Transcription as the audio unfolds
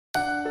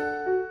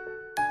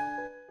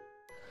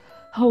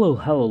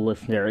Hello,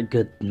 listener.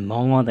 Good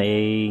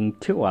morning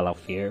to all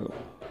of you.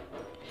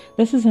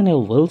 This is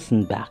Anil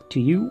Wilson back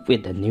to you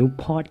with a new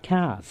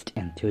podcast,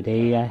 and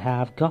today I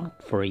have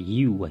got for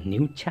you a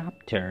new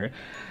chapter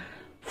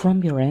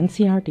from your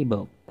NCRT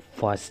book,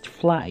 First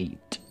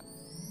Flight.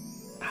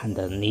 And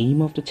the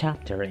name of the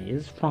chapter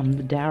is From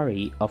the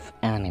Diary of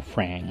Anne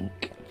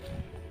Frank.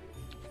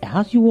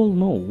 As you all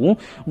know,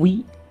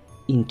 we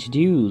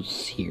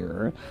introduce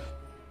here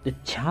the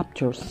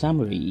chapter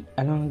summary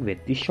along with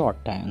the short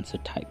answer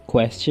type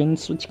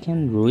questions which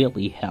can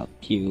really help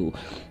you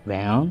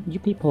when you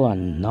people are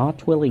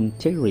not willing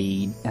to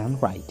read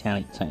and write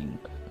anything.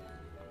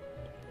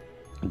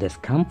 This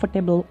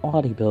comfortable,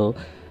 audible,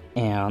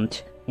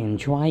 and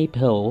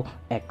enjoyable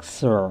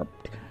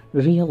excerpt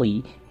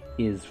really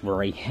is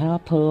very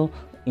helpful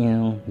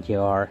in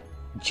your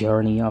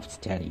journey of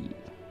study.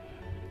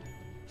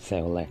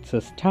 So let's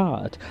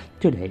start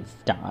today's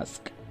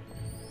task.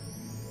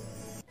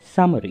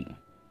 Summary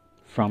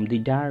from the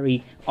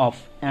Diary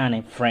of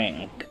Anne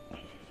Frank.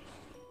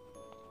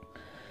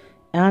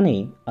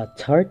 Anne, a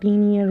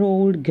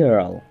 13-year-old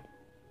girl,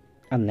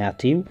 a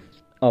native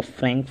of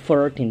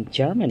Frankfurt in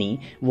Germany,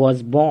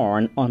 was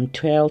born on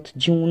 12th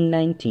June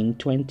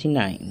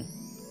 1929.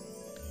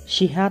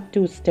 She had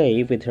to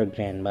stay with her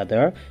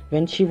grandmother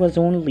when she was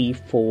only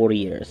 4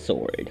 years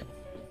old.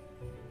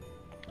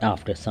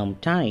 After some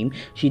time,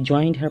 she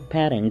joined her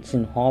parents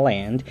in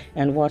Holland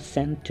and was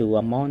sent to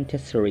a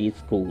Montessori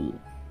school.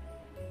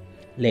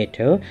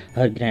 Later,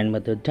 her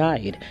grandmother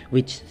died,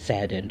 which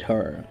saddened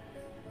her.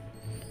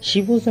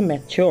 She was a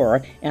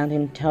mature and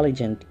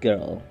intelligent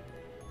girl.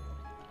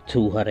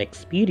 Through her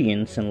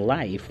experience in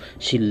life,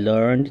 she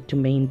learned to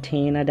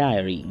maintain a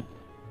diary.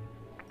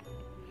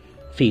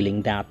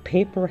 Feeling that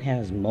paper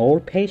has more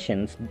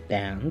patience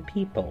than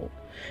people,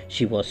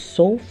 she was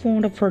so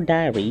fond of her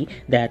diary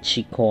that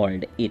she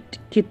called it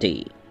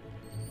Kitty.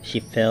 She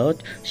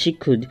felt she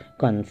could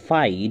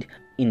confide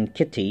in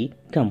Kitty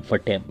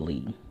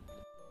comfortably.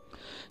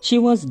 She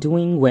was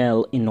doing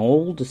well in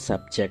all the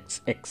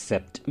subjects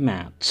except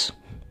maths.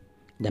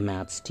 The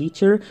maths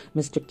teacher,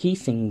 Mr.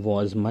 Keesing,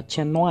 was much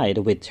annoyed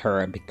with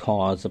her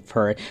because of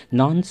her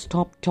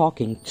non-stop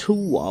talking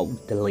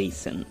throughout the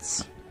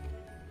lessons.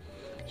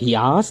 He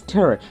asked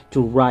her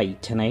to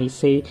write an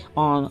essay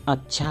on a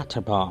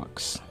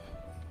chatterbox,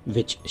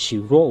 which she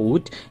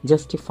wrote,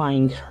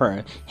 justifying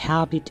her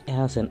habit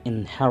as an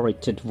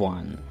inherited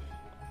one.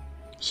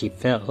 She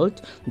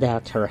felt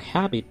that her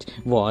habit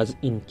was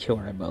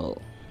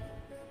incurable.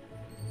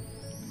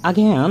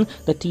 Again,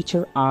 the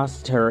teacher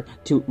asked her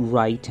to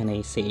write an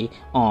essay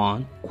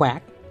on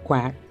quack,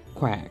 quack,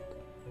 quack,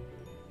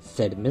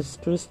 said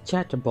Mistress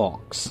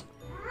Chatterbox.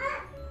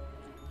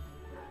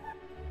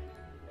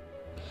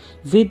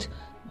 With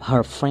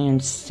her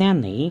friend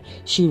Sanny,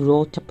 she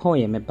wrote a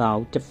poem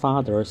about a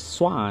father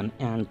swan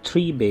and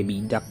 3 baby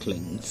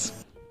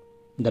ducklings.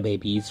 The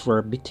babies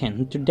were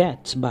beaten to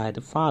death by the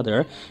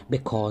father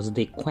because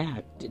they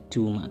quacked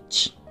too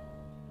much.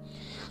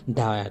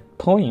 That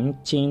poem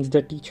changed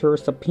the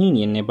teacher's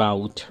opinion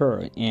about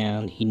her,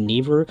 and he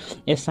never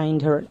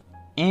assigned her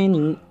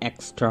any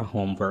extra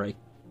homework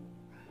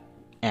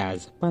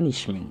as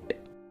punishment.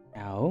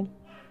 Now,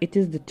 it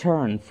is the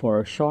turn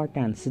for short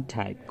answer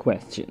type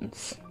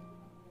questions.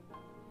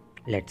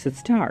 Let's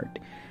start.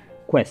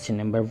 Question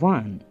number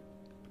 1.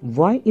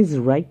 Why is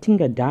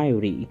writing a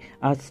diary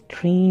a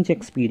strange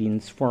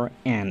experience for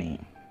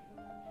Annie?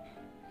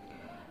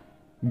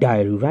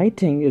 Diary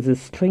writing is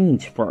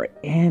strange for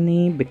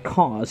Annie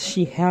because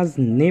she has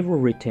never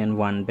written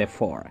one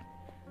before.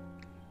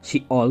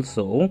 She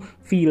also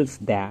feels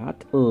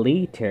that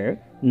later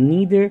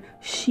neither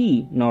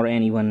she nor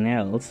anyone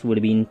else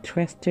would be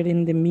interested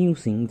in the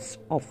musings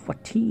of a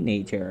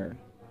teenager.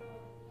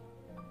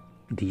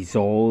 These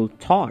old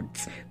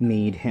thoughts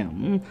made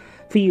him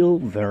feel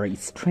very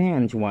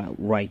strange while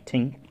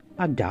writing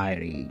a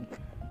diary.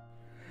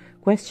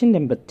 Question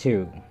number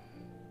 2.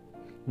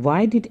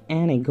 Why did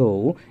Annie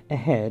go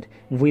ahead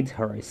with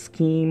her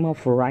scheme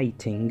of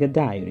writing a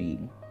diary?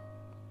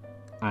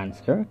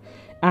 Answer.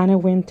 Anna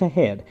went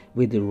ahead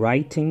with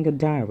writing a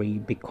diary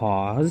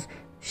because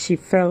she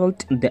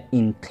felt the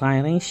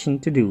inclination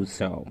to do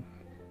so.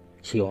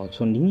 She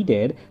also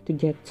needed to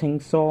get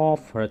things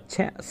off her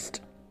chest.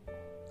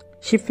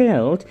 She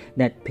felt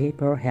that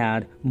paper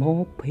had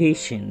more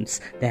patience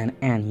than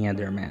any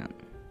other man.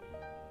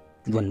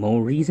 One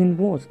more reason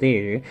was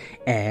there,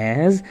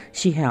 as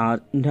she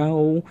had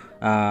no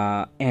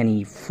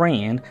any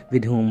friend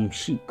with whom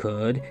she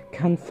could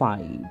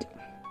confide.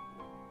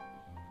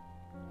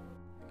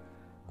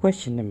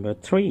 Question number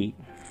 3.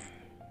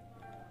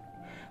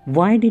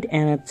 Why did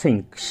Anna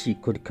think she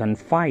could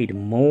confide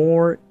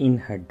more in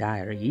her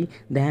diary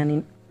than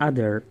in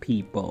other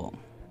people?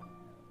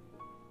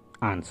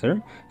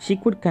 Answer. She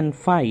could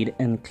confide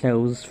in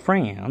close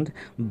friend,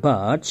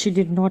 but she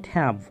did not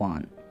have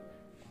one.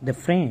 The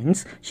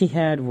friends she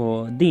had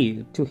were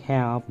there to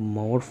have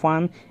more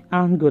fun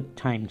and good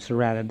times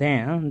rather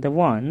than the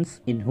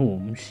ones in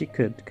whom she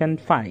could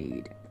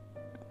confide.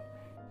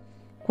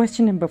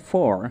 Question number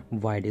 4.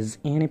 Why does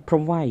Annie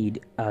provide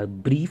a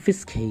brief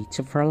sketch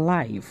of her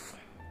life?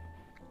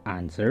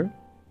 Answer.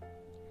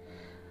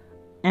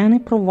 Annie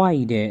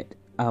provided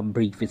a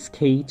brief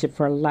sketch of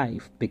her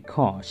life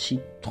because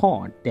she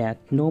thought that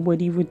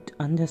nobody would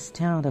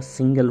understand a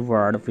single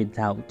word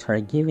without her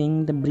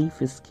giving the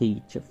brief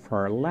sketch of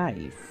her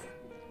life.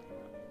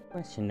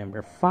 Question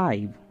number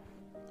 5.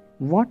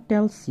 What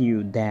tells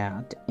you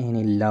that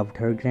Annie loved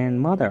her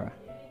grandmother?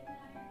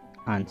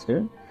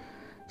 Answer.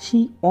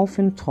 She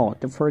often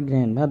thought of her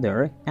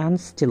grandmother and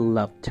still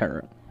loved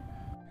her.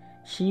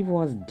 She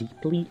was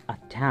deeply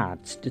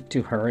attached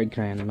to her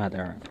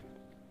grandmother.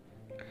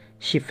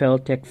 She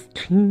felt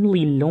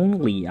extremely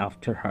lonely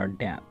after her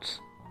death,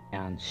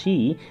 and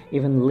she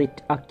even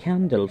lit a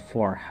candle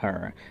for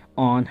her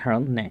on her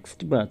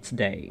next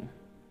birthday.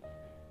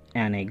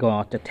 Annie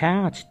got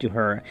attached to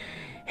her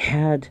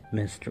head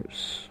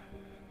mistress,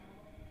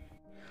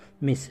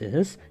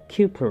 Mrs.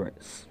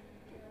 Cuperus,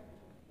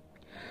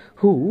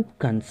 who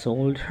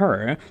consoled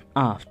her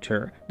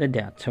after the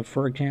death of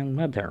her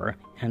grandmother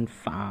and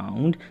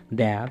found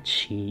that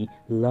she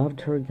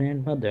loved her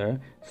grandmother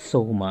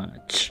so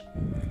much.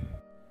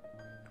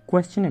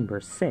 Question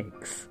number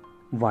 6.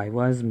 Why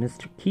was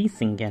Mr.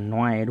 Kissing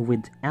annoyed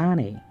with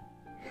Annie?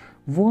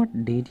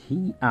 What did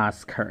he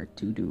ask her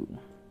to do?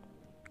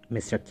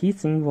 Mr.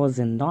 Kissing was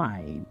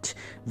annoyed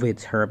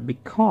with her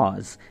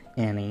because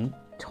Annie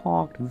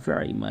talked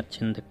very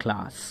much in the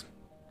class.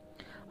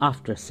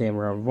 After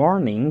several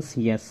warnings,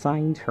 he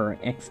assigned her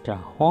extra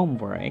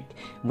homework,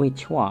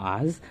 which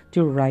was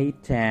to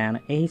write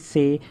an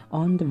essay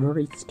on the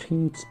very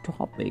strange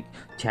topic,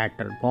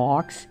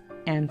 chatterbox,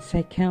 and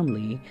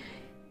secondly,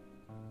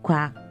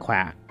 quack,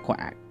 quack,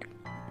 quack.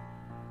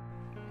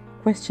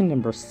 Question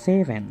number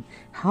 7.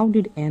 How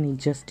did Annie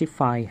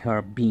justify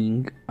her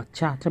being a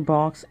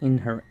chatterbox in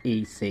her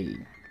essay?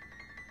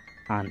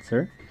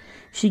 Answer.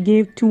 She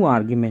gave 2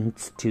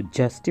 arguments to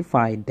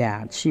justify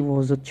that she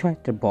was a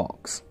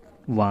chatterbox.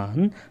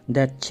 One,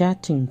 that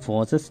chatting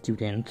was a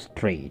student's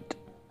trait,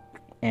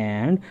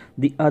 and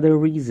the other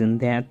reason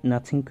that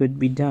nothing could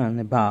be done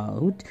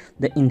about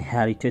the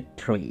inherited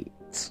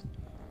traits.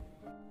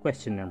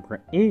 Question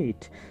number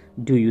 8.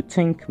 Do you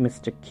think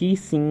Mr.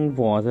 Kissing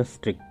was a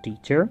strict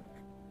teacher?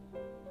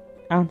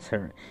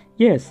 Answer.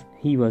 Yes,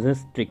 he was a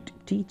strict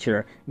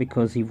teacher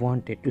because he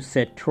wanted to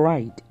set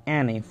right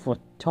Annie for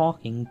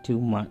talking too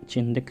much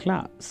in the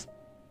class.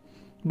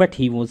 But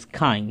he was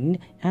kind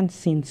and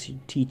sincere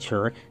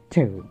teacher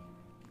too,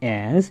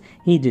 as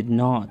he did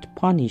not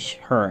punish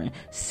her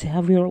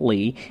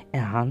severely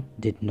and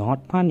did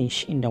not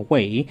punish in a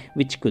way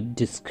which could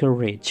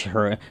discourage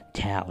her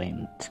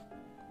talent.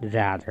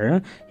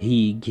 Rather,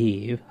 he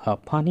gave her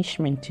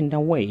punishment in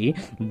a way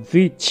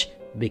which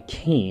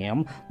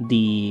became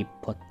the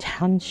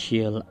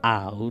potential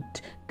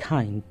out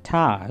kind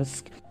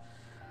task.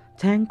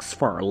 Thanks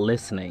for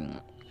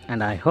listening,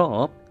 and I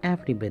hope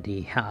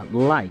everybody had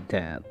liked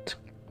it.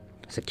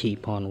 So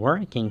keep on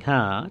working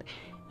hard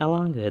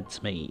along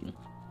with me.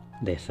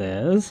 This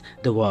is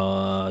the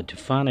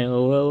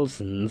Woodfunnel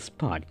Wilson's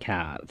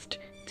podcast.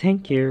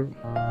 Thank you.